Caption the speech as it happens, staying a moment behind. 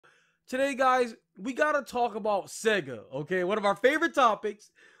Today, guys, we gotta talk about Sega, okay? One of our favorite topics.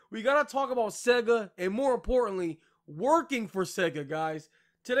 We gotta talk about Sega, and more importantly, working for Sega, guys.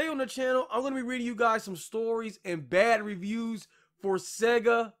 Today on the channel, I'm gonna be reading you guys some stories and bad reviews for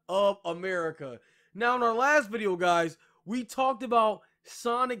Sega of America. Now, in our last video, guys, we talked about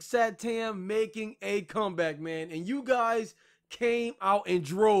Sonic Satam making a comeback, man, and you guys came out in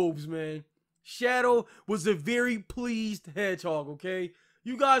droves, man. Shadow was a very pleased hedgehog, okay?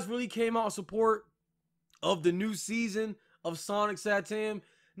 You guys really came out in support of the new season of Sonic Satam.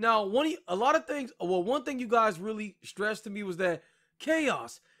 Now, one thing you guys really stressed to me was that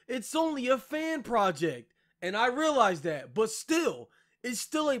Khaos, it's only a fan project. And I realized that, but still, it's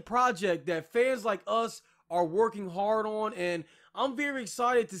still a project that fans like us are working hard on, and I'm very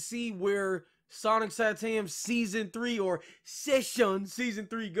excited to see where Sonic Satam Season 3 or Session Season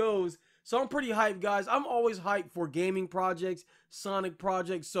 3 goes. So I'm pretty hyped, guys. I'm always hyped for gaming projects, Sonic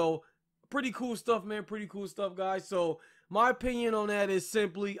projects. So pretty cool stuff, man. Pretty cool stuff, guys. So my opinion on that is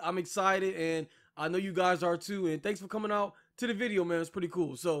simply I'm excited, and I know you guys are too. And thanks for coming out to the video, man. It's pretty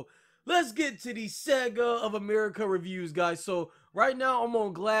cool. So let's get to the Sega of America reviews, guys. So right now I'm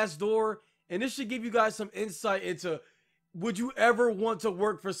on Glassdoor, and this should give you guys some insight into would you ever want to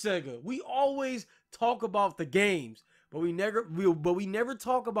work for Sega. We always talk about the games, but we never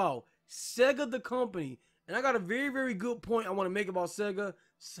talk about Sega the company. And I got a very, very good point I want to make about Sega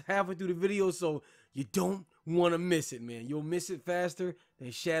halfway through the video, so you don't want to miss it, man. You'll miss it faster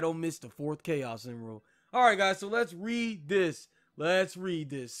than Shadow missed the 4th Khaos Emerald. Alright, guys, so let's read this. Let's read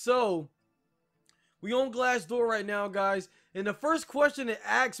this. So we on Glassdoor right now, guys, and the first question it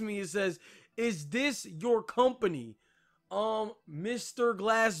asks me, it says, is this your company? Mr.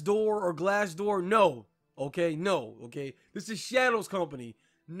 Glassdoor or Glassdoor? No. Okay, no. Okay, this is Shadow's company.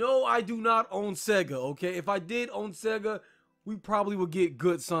 No, I do not own Sega, okay? If I did own Sega, we probably would get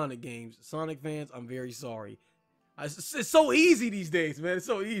good Sonic games. Sonic fans, I'm very sorry. It's so easy these days, man. It's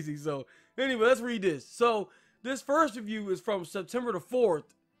so easy. So, anyway, let's read this. So, this first review is from September the 4th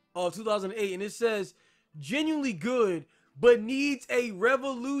of 2008, and it says, genuinely good, but needs a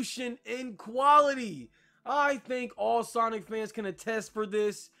revolution in quality. I think all Sonic fans can attest for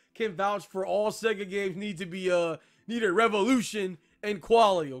this, can vouch for all Sega games need a revolution in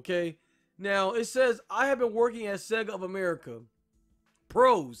quality, okay? Now, it says, I have been working at Sega of America.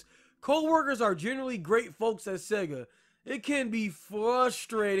 Pros. Co-workers are generally great folks at Sega. It can be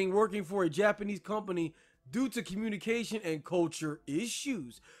frustrating working for a Japanese company due to communication and culture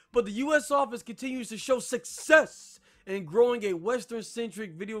issues. But the US office continues to show success in growing a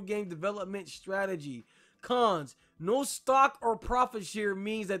Western-centric video game development strategy. Cons. No stock or profit share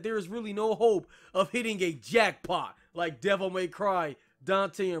means that there is really no hope of hitting a jackpot like Devil May Cry,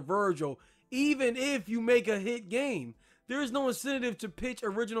 Dante, and Virgil. Even if you make a hit game, there is no incentive to pitch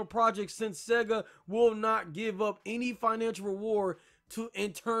original projects since Sega will not give up any financial reward to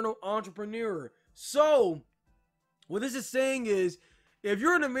internal entrepreneur. So, what this is saying is, if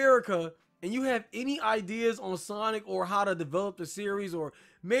you're in America and you have any ideas on Sonic or how to develop the series, or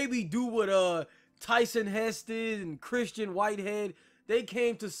maybe do what Tyson Hess did and Christian Whitehead, they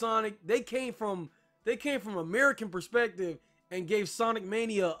came to Sonic, they came from American perspective and gave Sonic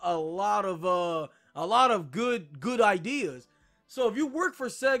Mania a lot of good ideas. So if you work for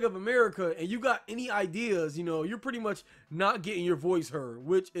Sega of America and you got any ideas, you know, you're pretty much not getting your voice heard,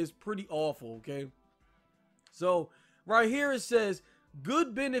 which is pretty awful, okay? So right here it says,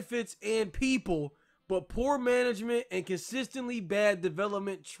 good benefits and people, but poor management and consistently bad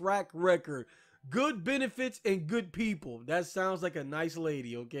development track record. Good benefits and good people. That sounds like a nice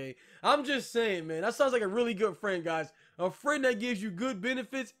lady, okay? I'm just saying, man. That sounds like a really good friend, guys. A friend that gives you good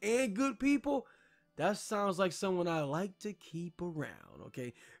benefits and good people. That sounds like someone I like to keep around,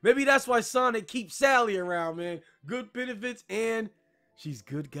 okay? Maybe that's why Sonic keeps Sally around, man. Good benefits and she's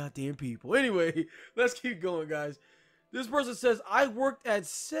good goddamn people. Anyway, let's keep going, guys. This person says, I worked at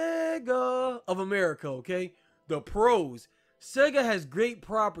Sega of America, okay? The pros. Sega has great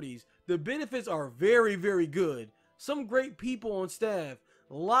properties. The benefits are very, very good. Some great people on staff.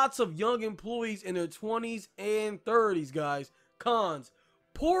 Lots of young employees in their 20s and 30s, guys. Cons.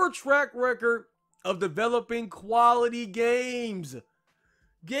 Poor track record of developing quality games.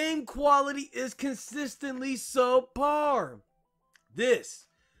 Game quality is consistently subpar. This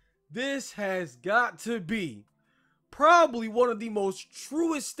has got to be probably one of the most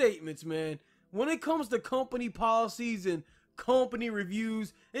truest statements, man. When it comes to company policies and company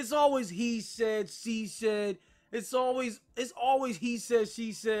reviews, it's always he said, she said. It's always he says,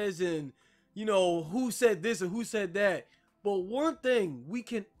 she says, and you know, who said this and who said that. But one thing we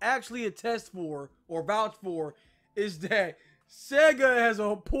can actually attest for or vouch for is that Sega has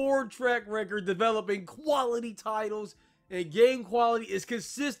a poor track record developing quality titles, and game quality is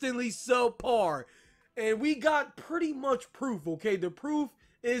consistently subpar. And we got pretty much proof, okay? The proof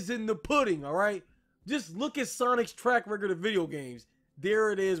is in the pudding, all right? Just look at Sonic's track record of video games.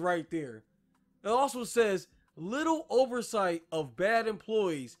 There it is right there. It also says, little oversight of bad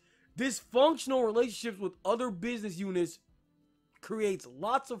employees. Dysfunctional relationships with other business units creates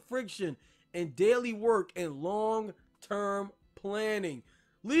lots of friction in daily work and long-term planning.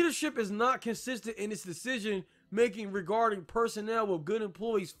 Leadership is not consistent in its decision making regarding personnel, with good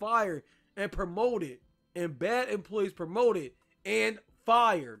employees fired and promoted and bad employees promoted and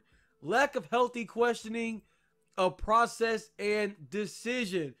fired. Lack of healthy questioning of process and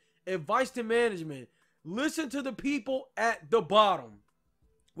decision. Advice to management: listen to the people at the bottom.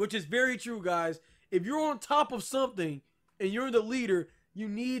 Which is very true, guys. If you're on top of something and you're the leader, you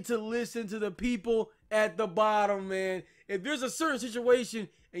need to listen to the people at the bottom, man. If there's a certain situation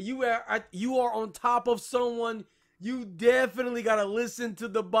and you are on top of someone, you definitely got to listen to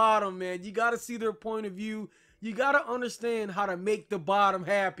the bottom, man. You got to see their point of view. You got to understand how to make the bottom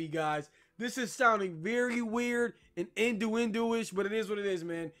happy, guys. This is sounding very weird and innuendo-ish, but it is what it is,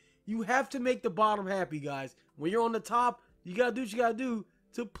 man. You have to make the bottom happy, guys. When you're on the top, you got to do what you got to do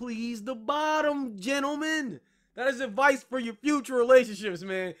to please the bottom, gentlemen. That is advice for your future relationships,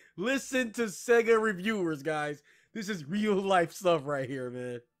 man. Listen to Sega reviewers, guys. This is real life stuff right here,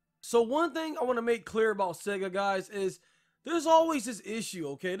 man. So one thing I want to make clear about Sega, guys, is there's always this issue,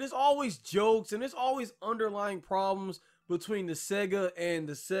 okay? There's always jokes and there's always underlying problems between the Sega and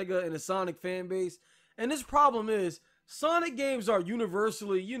the Sonic fan base. And this problem is Sonic games are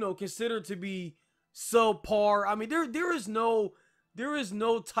universally, you know, considered to be subpar. I mean, there is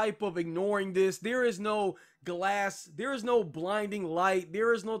no type of ignoring this. There is no glass. There is no blinding light.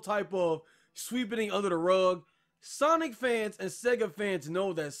 There is no type of sweeping it under the rug. Sonic fans and Sega fans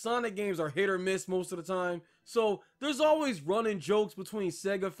know that Sonic games are hit or miss most of the time. So there's always running jokes between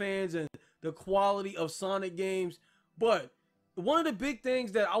Sega fans and the quality of Sonic games. But one of the big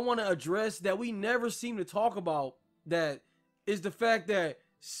things that I want to address that we never seem to talk about, that is the fact that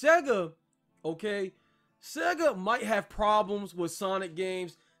Sega, okay, Sega might have problems with Sonic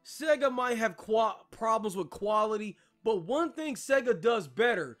games. Sega might have problems with quality. But one thing Sega does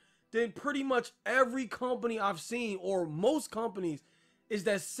better than pretty much every company I've seen, or most companies, is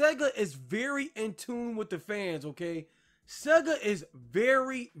that Sega is very in tune with the fans, okay? Sega is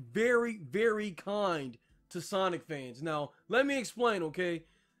very, very, very kind to Sonic fans. Now, let me explain, okay?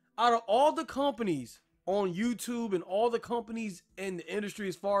 Out of all the companies on YouTube and all the companies in the industry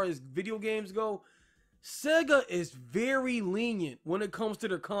as far as video games go, Sega is very lenient when it comes to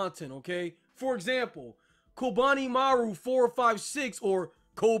their content, okay? For example, Kobani Maru 456 or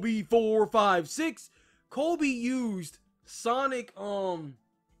Kobe 456. Kobe used Sonic and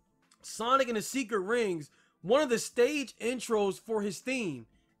the Secret Rings, one of the stage intros for his theme,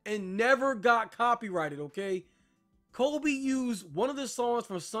 and never got copyrighted, okay? Kobe used one of the songs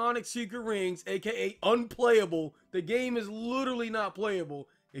from Sonic Secret Rings, aka Unplayable. The game is literally not playable,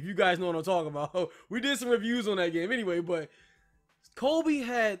 if you guys know what I'm talking about. We did some reviews on that game anyway, but Kobe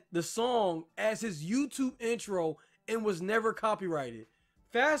had the song as his YouTube intro and was never copyrighted.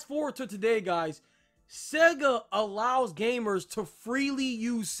 Fast forward to today, guys. Sega allows gamers to freely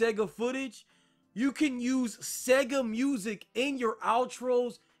use Sega footage. You can use Sega music in your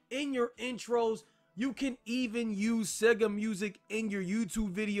outros, in your intros. You can even use Sega music in your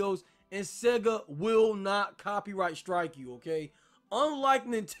YouTube videos, and Sega will not copyright strike you, okay? Unlike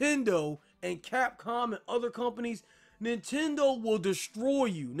Nintendo and Capcom and other companies, Nintendo will destroy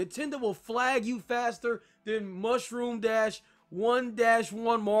you. Nintendo will flag you faster than Mushroom Dash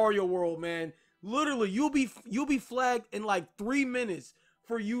 1-1 Mario World, man. Literally, you'll be flagged in like 3 minutes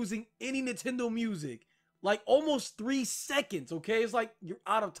for using any Nintendo music. Like almost 3 seconds, okay? It's like you're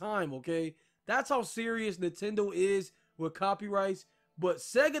out of time, okay? That's how serious Nintendo is with copyrights. But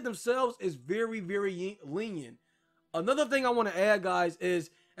Sega themselves is very, very lenient. Another thing I want to add, guys, is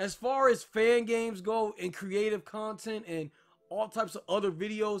as far as fan games go and creative content and all types of other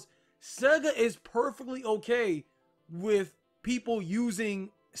videos, Sega is perfectly okay with people using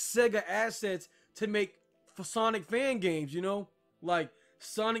Sega assets to make Sonic fan games, you know, like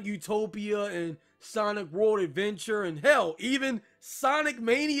Sonic Utopia and Sonic World Adventure, and hell, even Sonic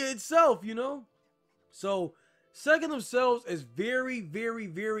Mania itself, you know. So Sega themselves is very, very,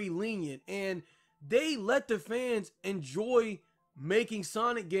 very lenient, and they let the fans enjoy making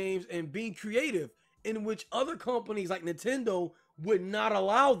Sonic games and being creative, in which other companies like Nintendo would not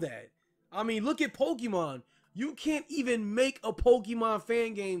allow that. I mean, look at Pokemon. You can't even make a Pokemon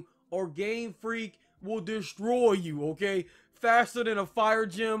fan game or Game Freak will destroy you, okay? faster than a fire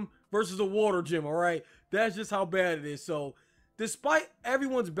gym versus a water gym, all right? That's just how bad it is. So, despite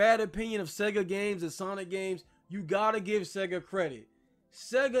everyone's bad opinion of Sega games and Sonic games, you gotta give Sega credit.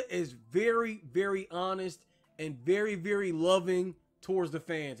 Sega is very, very honest and very, very loving towards the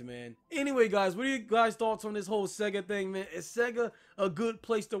fans, man. Anyway, guys, what are you guys' thoughts on this whole Sega thing, man? Is Sega a good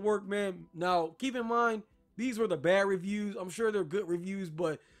place to work, man? Now, keep in mind, these were the bad reviews. I'm sure they're good reviews,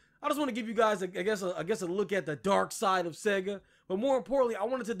 but I just want to give you guys, I guess a look at the dark side of Sega. But more importantly, I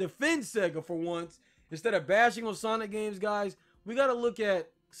wanted to defend Sega for once. Instead of bashing on Sonic games, guys, we got to look at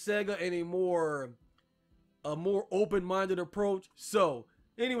Sega in a more open-minded approach. So,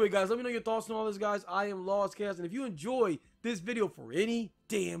 anyway, guys, let me know your thoughts on all this, guys. I am LostCast, and if you enjoy this video for any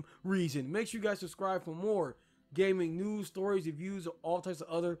damn reason, make sure you guys subscribe for more gaming news, stories, reviews, all types of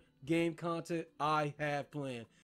other game content I have planned.